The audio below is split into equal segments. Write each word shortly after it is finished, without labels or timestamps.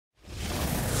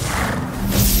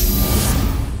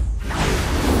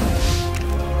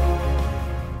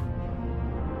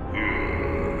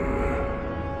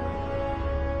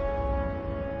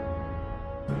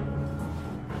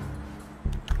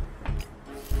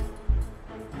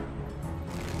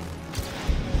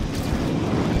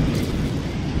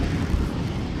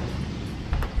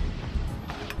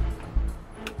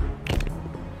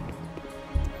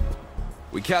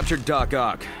captured Doc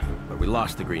Ock, but we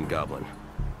lost the Green Goblin.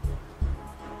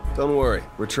 Don't worry,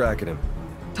 we're tracking him.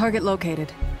 Target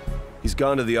located. He's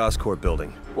gone to the Oscorp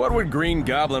building. What would Green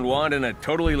Goblin want in a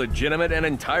totally legitimate and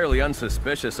entirely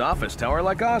unsuspicious office tower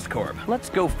like Oscorp? Let's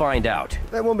go find out.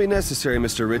 That won't be necessary,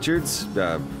 Mr. Richards.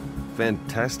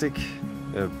 Fantastic.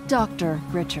 Dr.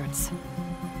 Richards.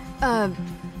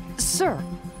 Sir.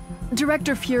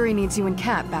 Director Fury needs you and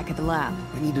Kat back at the lab.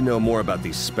 I need to know more about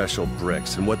these special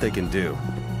bricks and what they can do.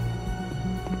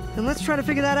 Then let's try to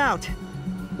figure that out.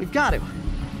 We've got to.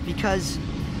 Because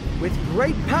with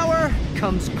great power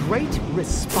comes great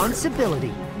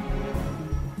responsibility.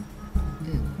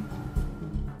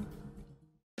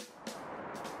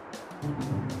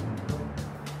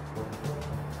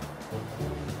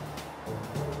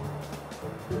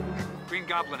 Green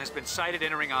Goblin has been sighted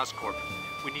entering Oscorp.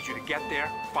 We need you to get there,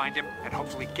 find him, and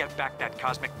hopefully get back that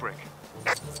cosmic brick.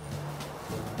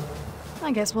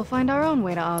 I guess we'll find our own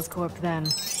way to Oscorp then.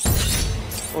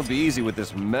 Won't be easy with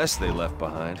this mess they left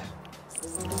behind.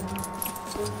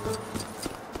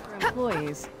 For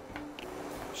employees.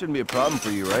 Shouldn't be a problem for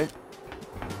you, right?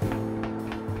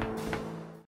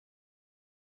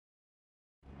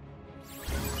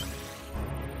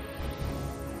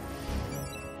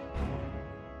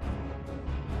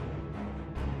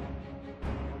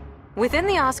 Within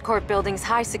the Oscorp building's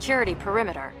high-security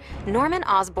perimeter, Norman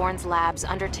Osborn's labs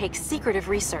undertake secretive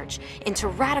research into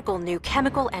radical new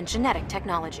chemical and genetic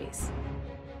technologies.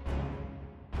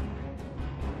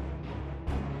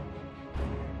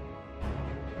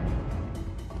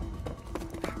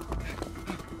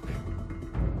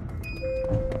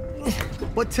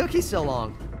 What took you so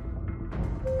long?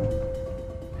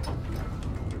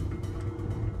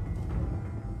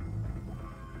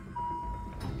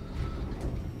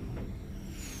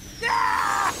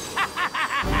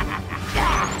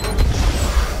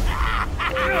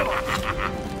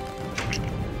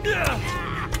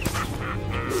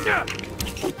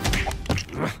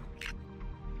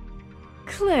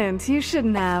 Clint, you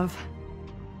shouldn't have.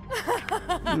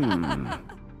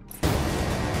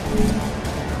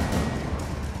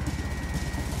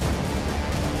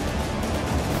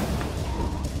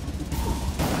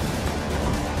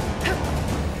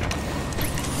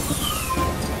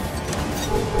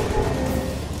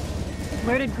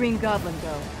 Where did Green Goblin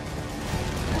go?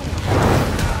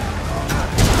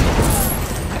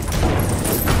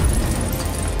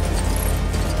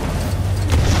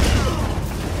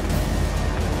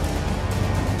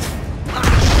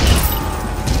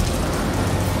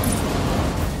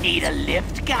 Need a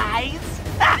lift, guys?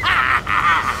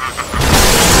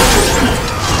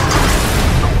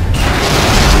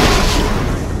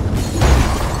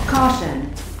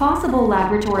 Caution. Possible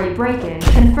laboratory break-in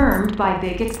confirmed by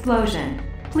big explosion.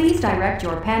 Please direct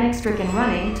your panic-stricken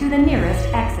running to the nearest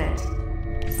exit.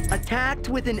 Attacked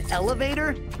with an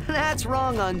elevator? That's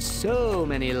wrong on so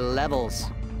many levels.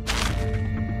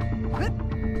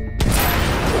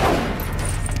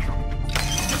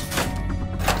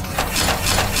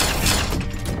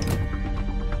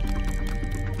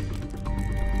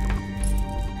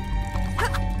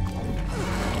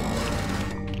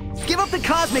 Give up the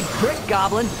cosmic brick,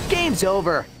 Goblin. Game's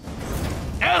over.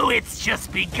 Oh, it's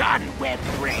just begun, web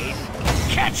brain.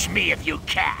 Catch me if you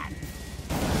can.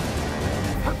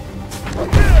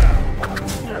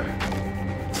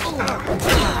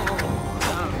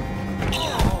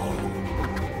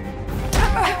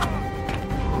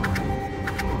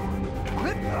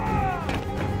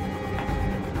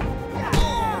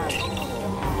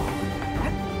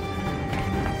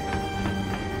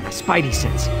 Spidey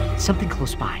sense something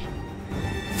close by.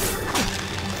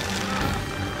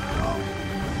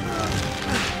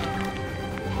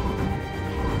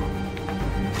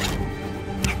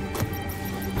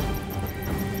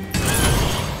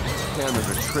 Cameras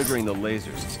are triggering the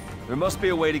lasers. There must be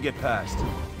a way to get past.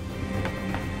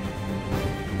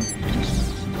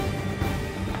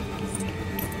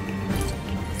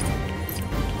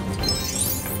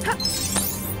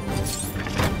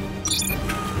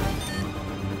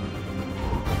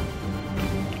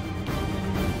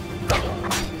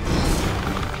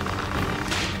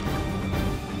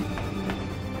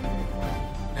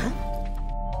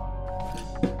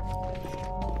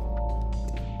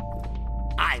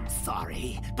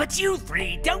 But you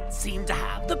three don't seem to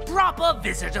have the proper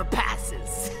visitor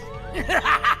passes.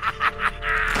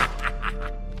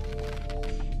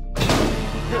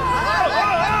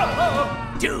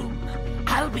 Doom,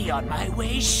 I'll be on my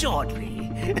way shortly.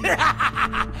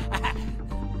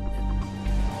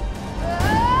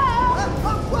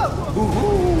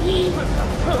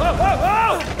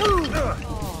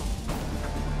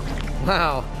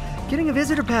 Wow, Getting a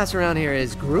visitor pass around here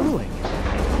is grueling.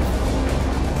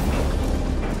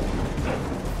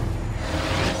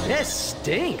 This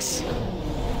stinks.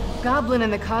 Goblin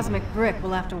and the Cosmic Brick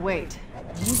will have to wait.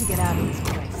 We need to get out of this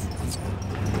place.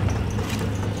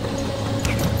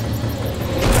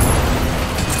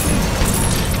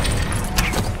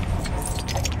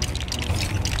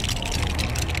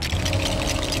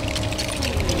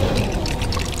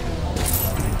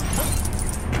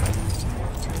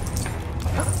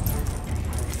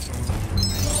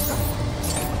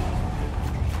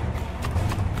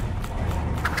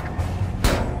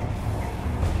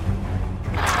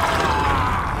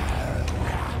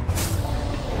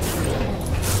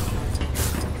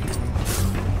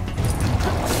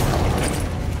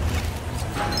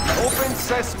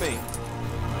 Sesame.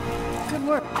 Good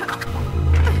work. What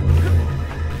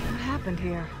happened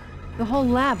here? The whole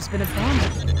lab's been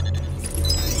abandoned.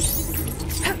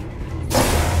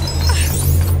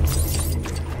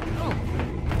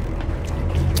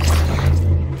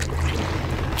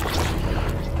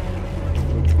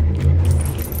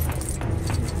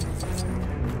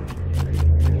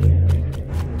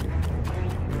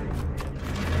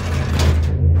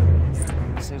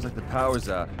 Seems like the power's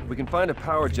out. If we can find a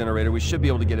power generator, we should be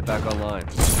able to get it back online.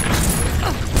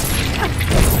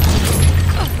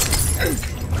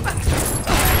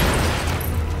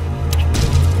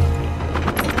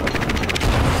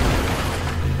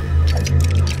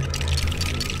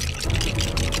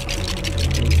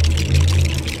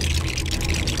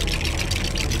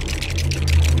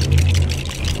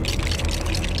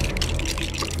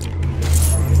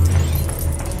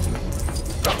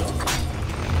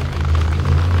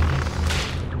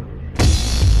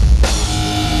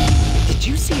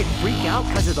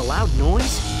 Because of the loud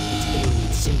noise?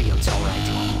 It's alien symbiotes, all right.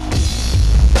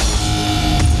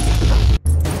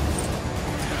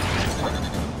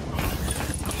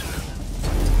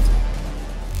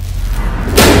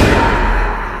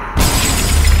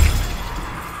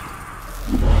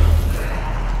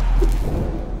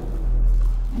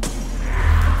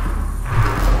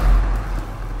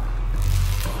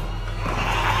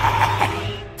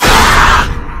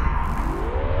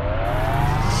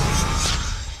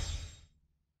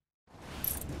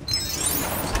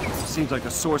 Seems like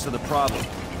the source of the problem.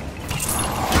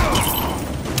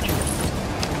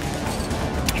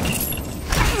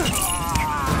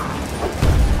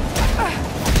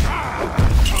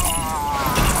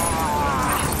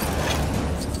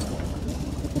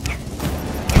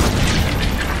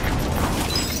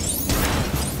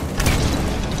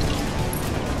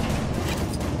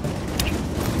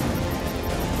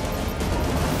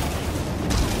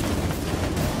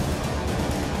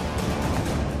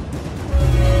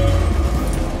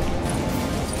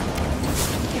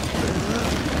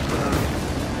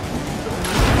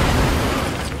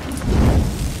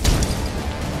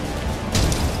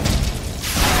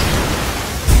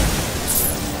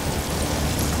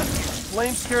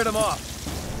 Flame scared him off.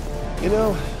 You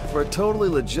know, for a totally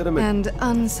legitimate... And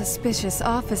unsuspicious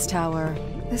office tower,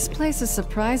 this place is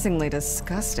surprisingly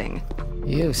disgusting.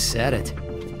 You said it.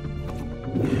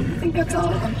 I think that's all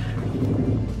of them.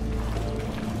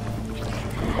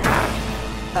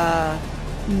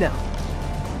 No.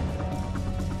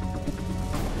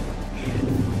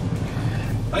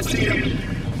 I see him.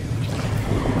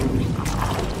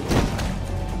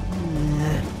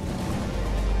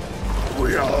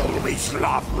 We always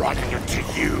love running into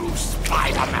you,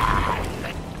 Spider-Man.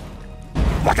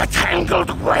 What a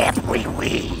tangled web we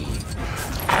weave.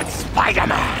 And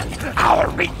Spider-Man, our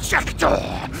rejector,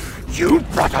 you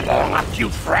brought along a few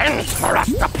friends for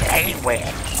us to play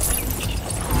with.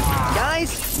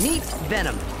 Guys, meet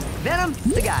Venom. Venom,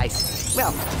 the guys.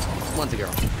 Well, one's a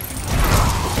girl.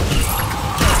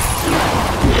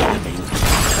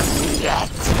 Yet.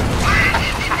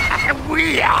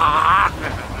 We are.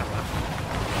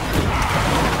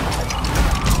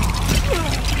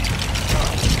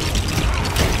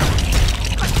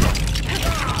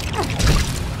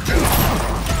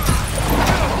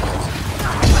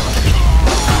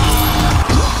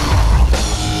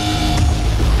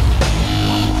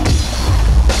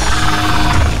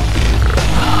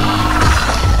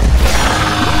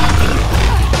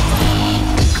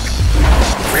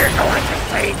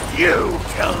 You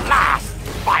till last,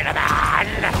 Spider-Man!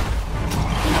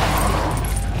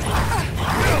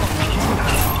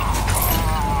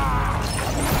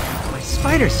 My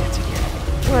spider sense again.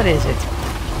 What is it?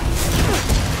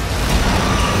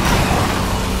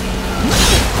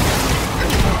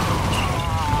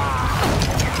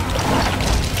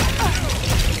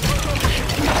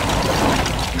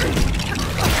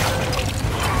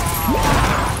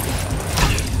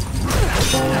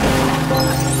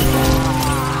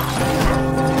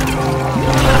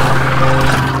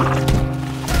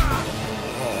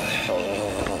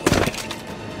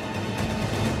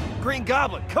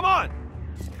 Goblin, come on!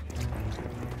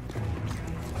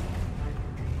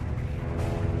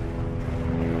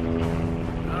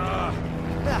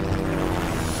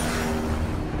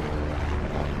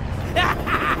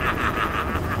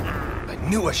 I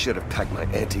knew I should have packed my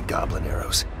anti-goblin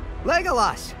arrows.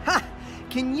 Legolas! Ha!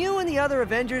 Can you and the other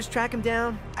Avengers track him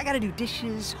down? I gotta do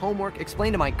dishes, homework,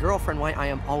 explain to my girlfriend why I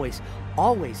am always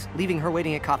leaving her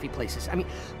waiting at coffee places. I mean,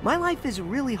 my life is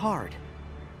really hard.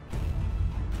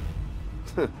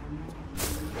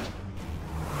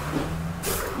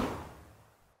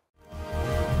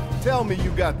 Tell me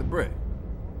you got the brick.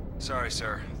 Sorry,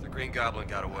 sir. The Green Goblin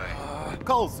got away.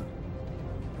 Coulson.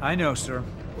 I know, sir.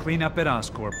 Clean up at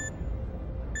Oscorp.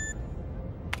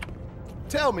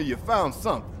 Tell me you found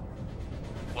something.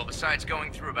 Well, besides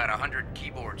going through about 100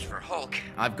 keyboards for Hulk,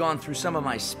 I've gone through some of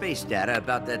my space data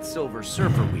about that Silver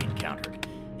Surfer we encountered.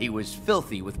 He was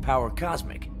filthy with power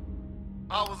cosmic.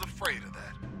 I was afraid of that.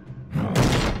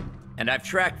 And I've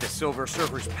tracked the Silver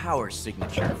Surfer's power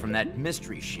signature from that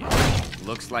mystery ship.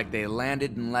 Looks like they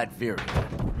landed in Latveria.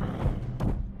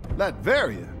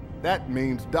 Latveria? That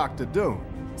means Dr. Doom.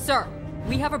 Sir,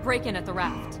 we have a break-in at the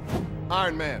raft.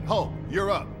 Iron Man, Hulk,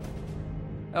 you're up.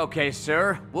 Okay,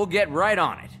 sir. We'll get right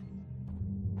on it.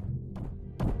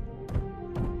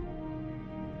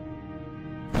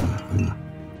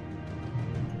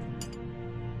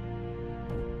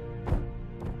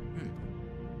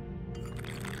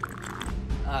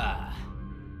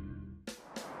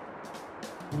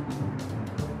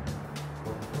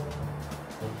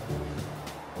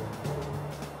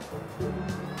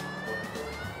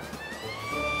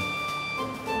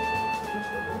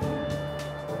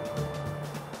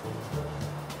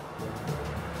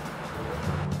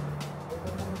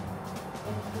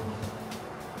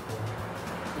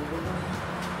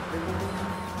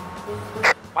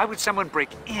 Why would someone break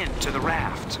into the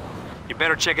raft? You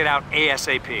better check it out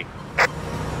ASAP.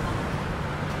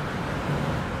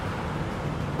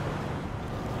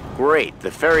 Great, the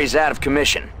ferry's out of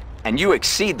commission. And you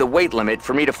exceed the weight limit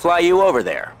for me to fly you over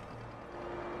there.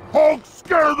 Hulk's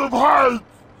scared of heights!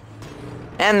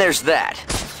 And there's that.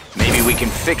 Maybe we can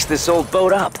fix this old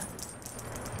boat up.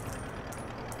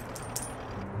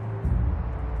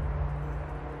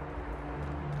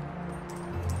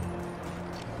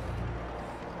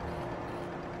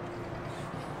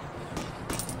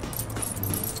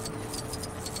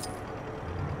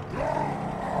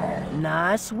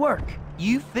 Nice work.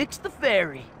 You fixed the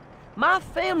ferry. My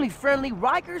family-friendly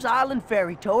Rikers Island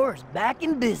ferry tour is back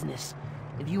in business.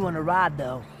 If you want to ride,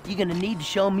 though, you're gonna need to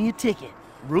show me a ticket.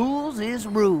 Rules is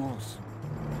rules.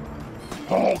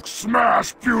 Hulk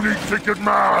smash, beauty ticket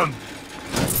man!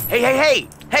 Hey!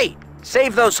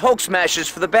 Save those Hulk smashes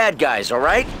for the bad guys, all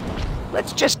right?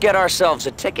 Let's just get ourselves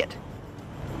a ticket.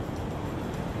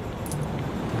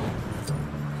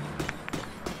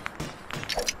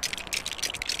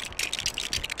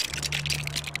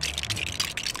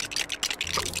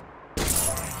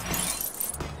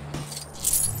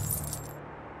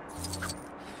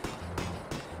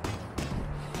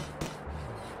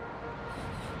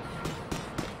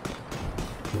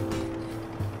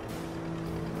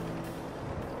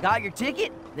 Got your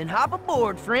ticket? Then hop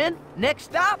aboard, friend. Next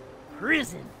stop,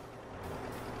 prison.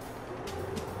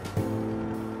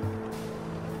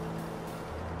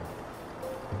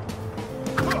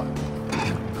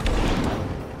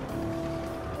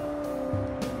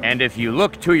 And if you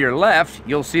look to your left,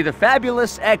 you'll see the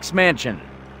fabulous X Mansion.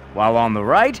 While on the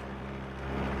right...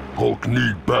 Hulk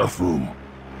need bathroom.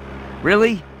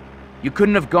 Really? You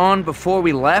couldn't have gone before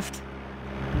we left?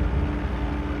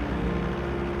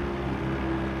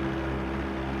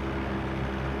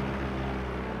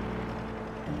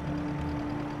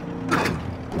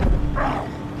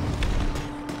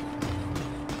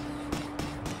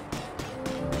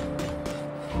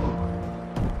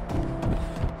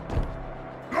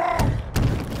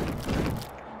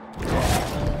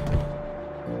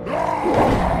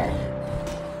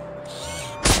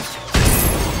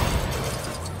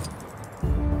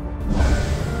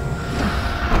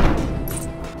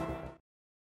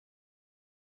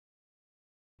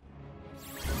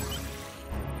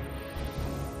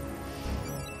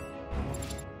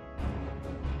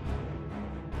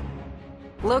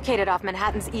 Located off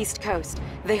Manhattan's East Coast,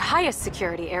 the highest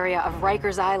security area of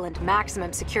Rikers Island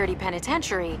Maximum Security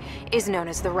Penitentiary is known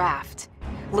as the Raft.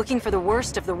 Looking for the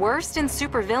worst of the worst in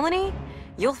supervillainy?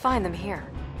 You'll find them here.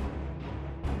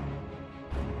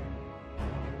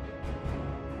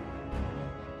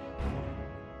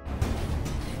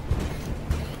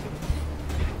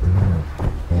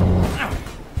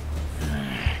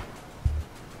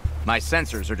 My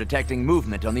sensors are detecting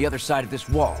movement on the other side of this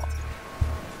wall.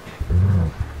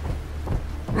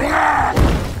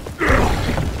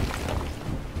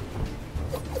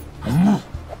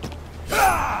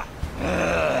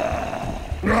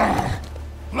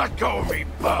 Let go of me,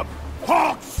 bub!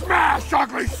 Hulk smash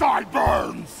ugly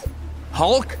sideburns!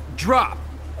 Hulk, drop!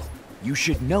 You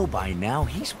should know by now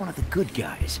he's one of the good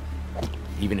guys.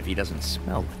 Even if he doesn't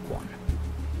smell like one.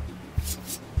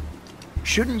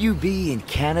 Shouldn't you be in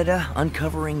Canada,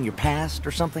 uncovering your past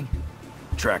or something?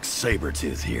 Track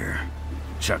Sabretooth here.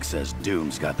 Chuck says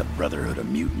Doom's got the Brotherhood of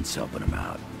Mutants helping him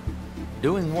out.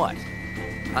 Doing what?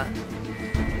 Huh?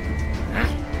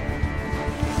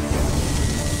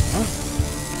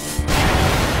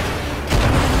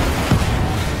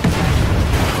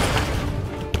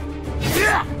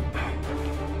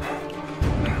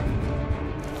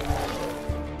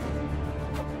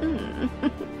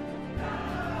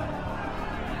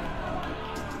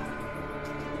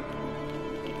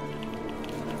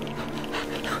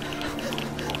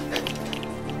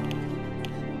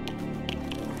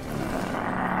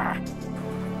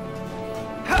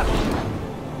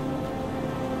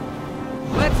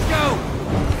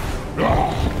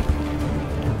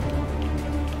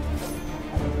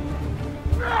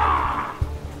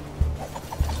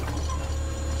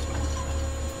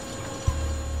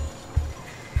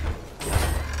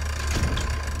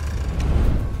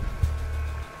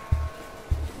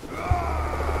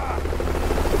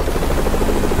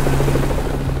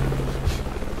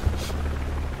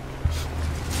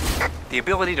 The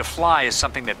ability to fly is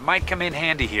something that might come in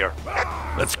handy here.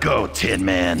 Let's go, Tin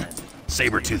Man.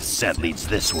 Sabretooth's scent leads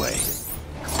this way.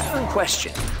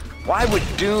 Question. Why would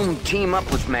Doom team up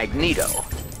with Magneto?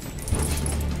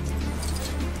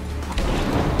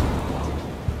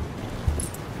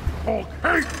 Hulk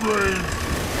hate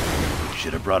rain!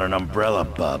 Should have brought an umbrella,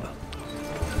 bub.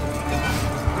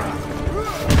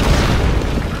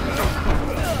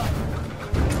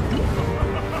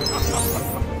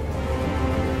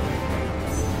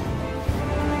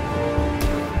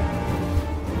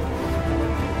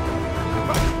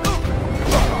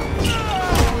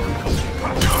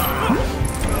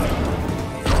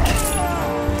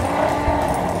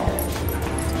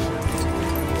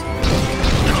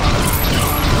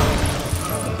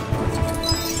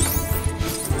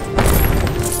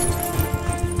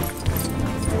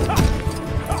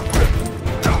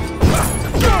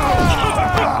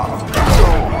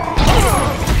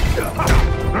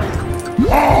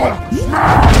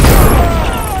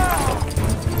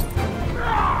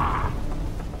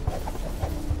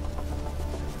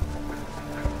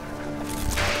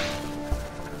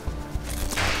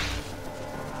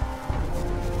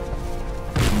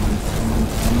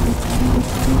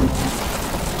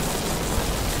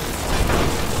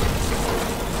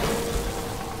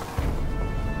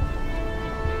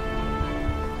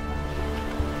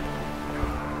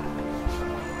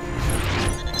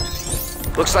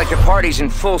 Looks like the party's in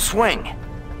full swing.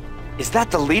 Is that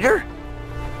the leader?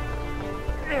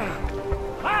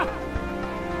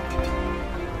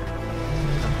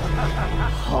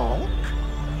 Hulk?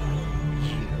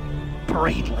 You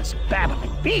brainless,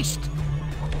 babbling beast!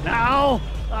 Now,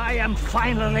 I am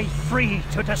finally free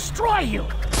to destroy you!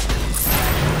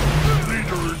 The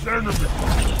leader is enemy!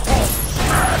 Hulk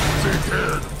smash big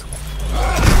head!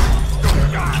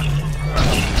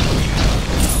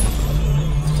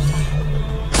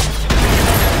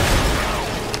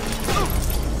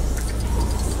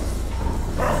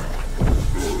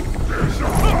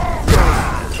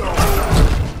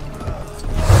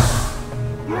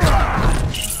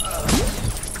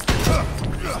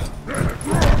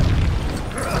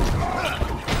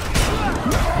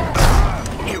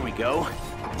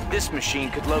 This machine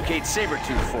could locate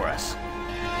Sabretooth for us.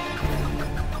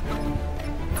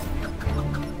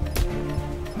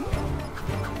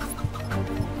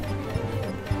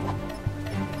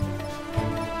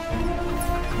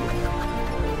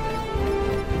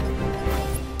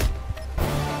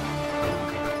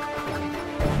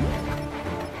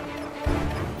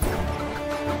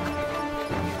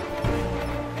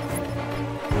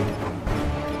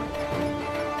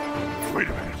 Wait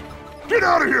a minute! Get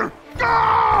out of here!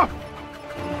 Ah!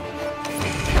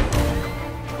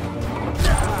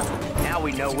 Now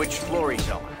we know which floor he's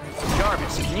on.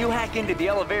 Jarvis, can you hack into the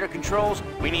elevator controls?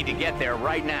 We need to get there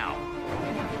right now.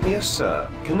 Yes, sir.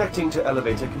 Connecting to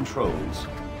elevator controls.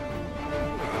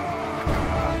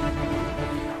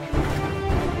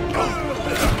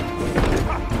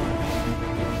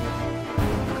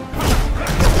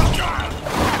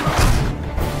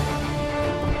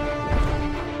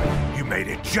 You made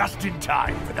it just in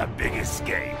time for the big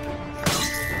escape.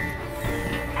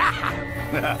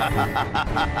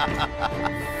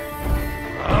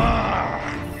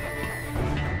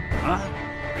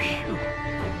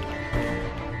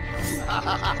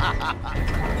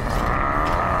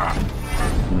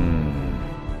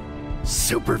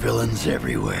 Supervillains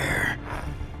everywhere.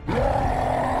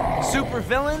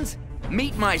 Supervillains?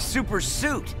 Meet my super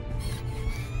suit.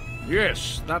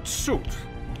 Yes, that suit.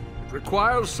 It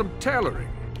requires some tailoring.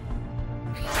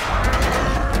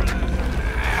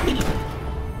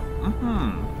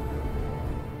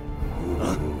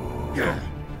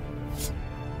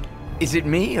 Is it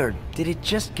me, or did it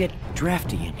just get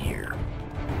drafty in here?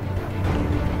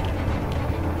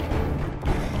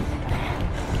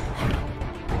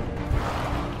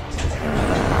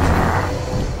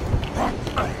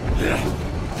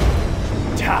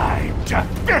 Time to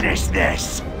finish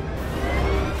this!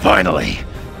 Finally!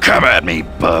 Come at me,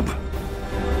 bub!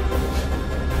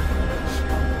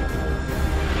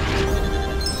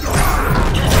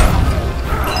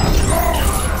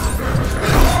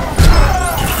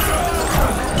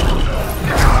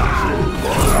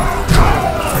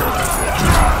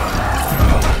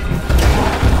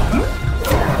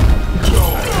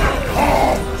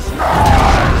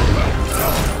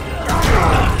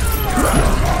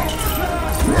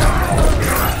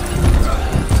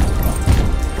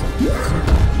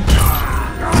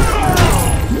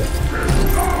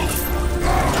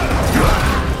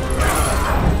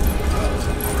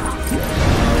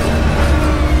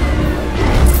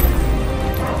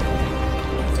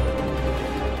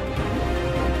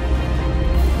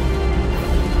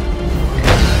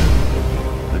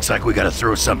 Looks like we gotta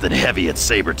throw something heavy at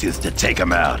Sabretooth to take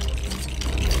him out.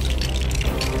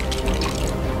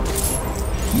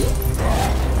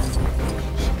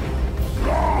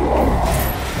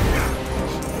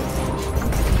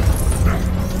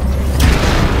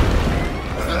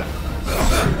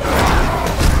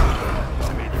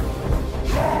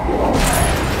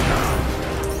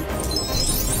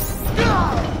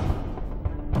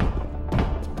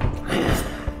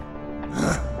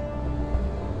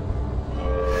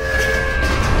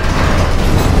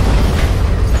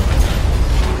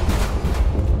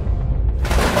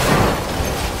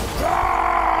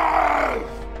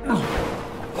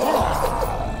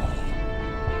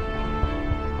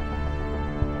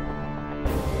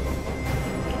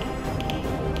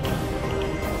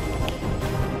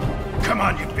 Come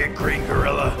on, you big green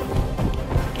gorilla.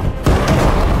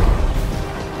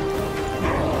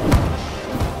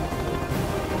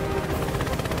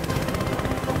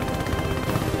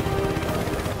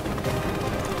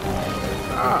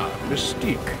 Ah,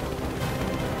 Mystique.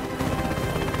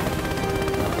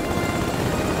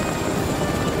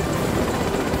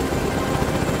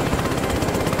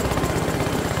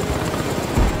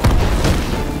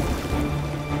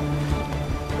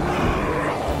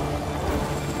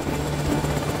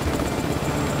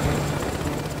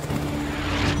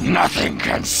 Nothing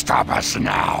can stop us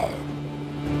now.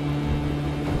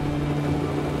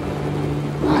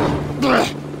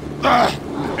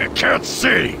 I can't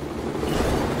see.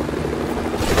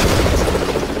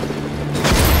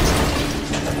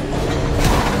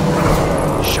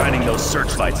 Shining those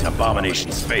searchlights in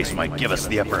Abomination's face might give us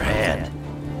the upper hand.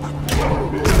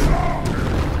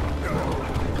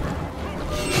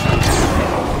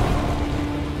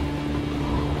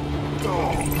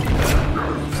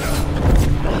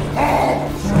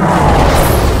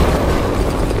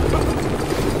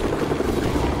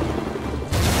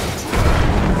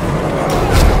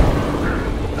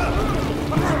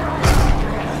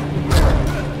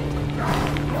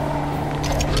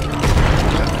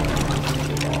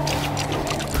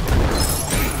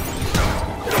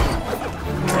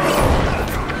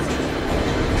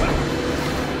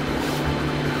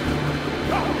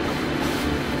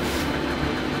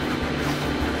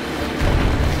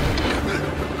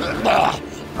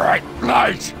 Bright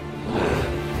light!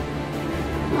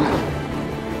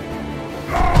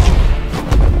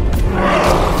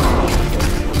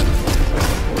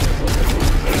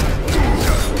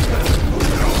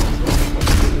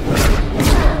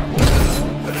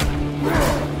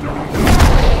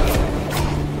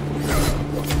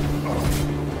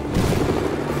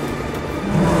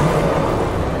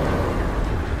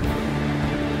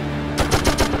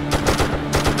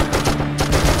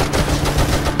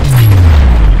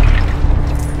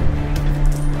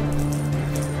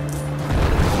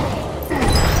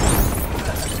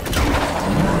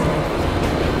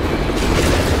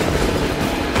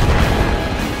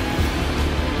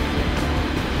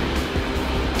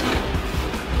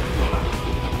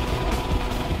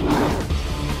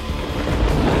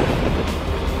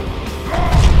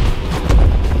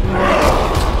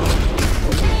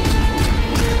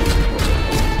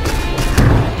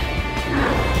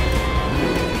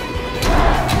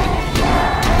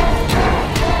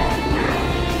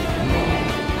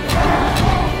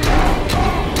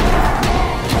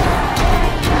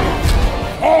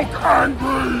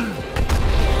 angry!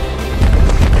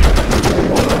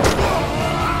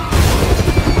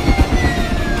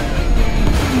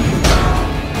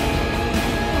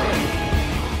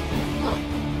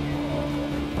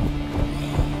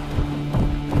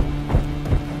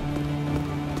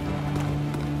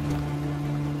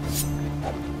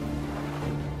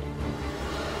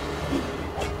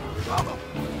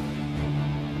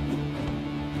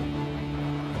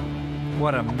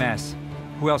 What a mess.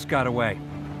 Who else got away?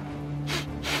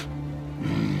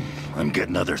 I'm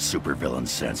getting other supervillain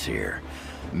sense here.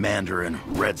 Mandarin,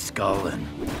 Red Skull, and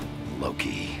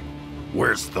Loki.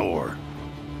 Where's Thor?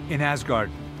 In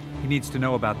Asgard. He needs to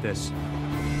know about this.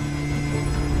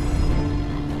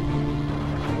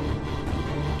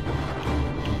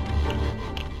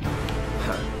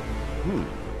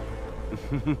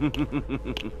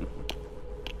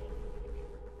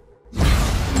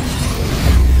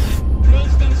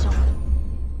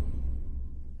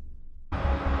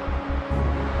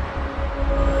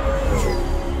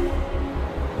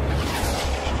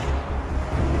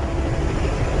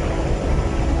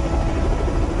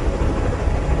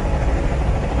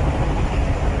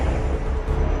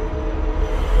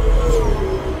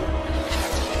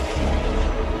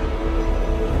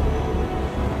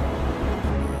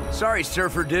 Sorry,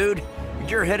 surfer dude, but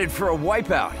you're headed for a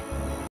wipeout.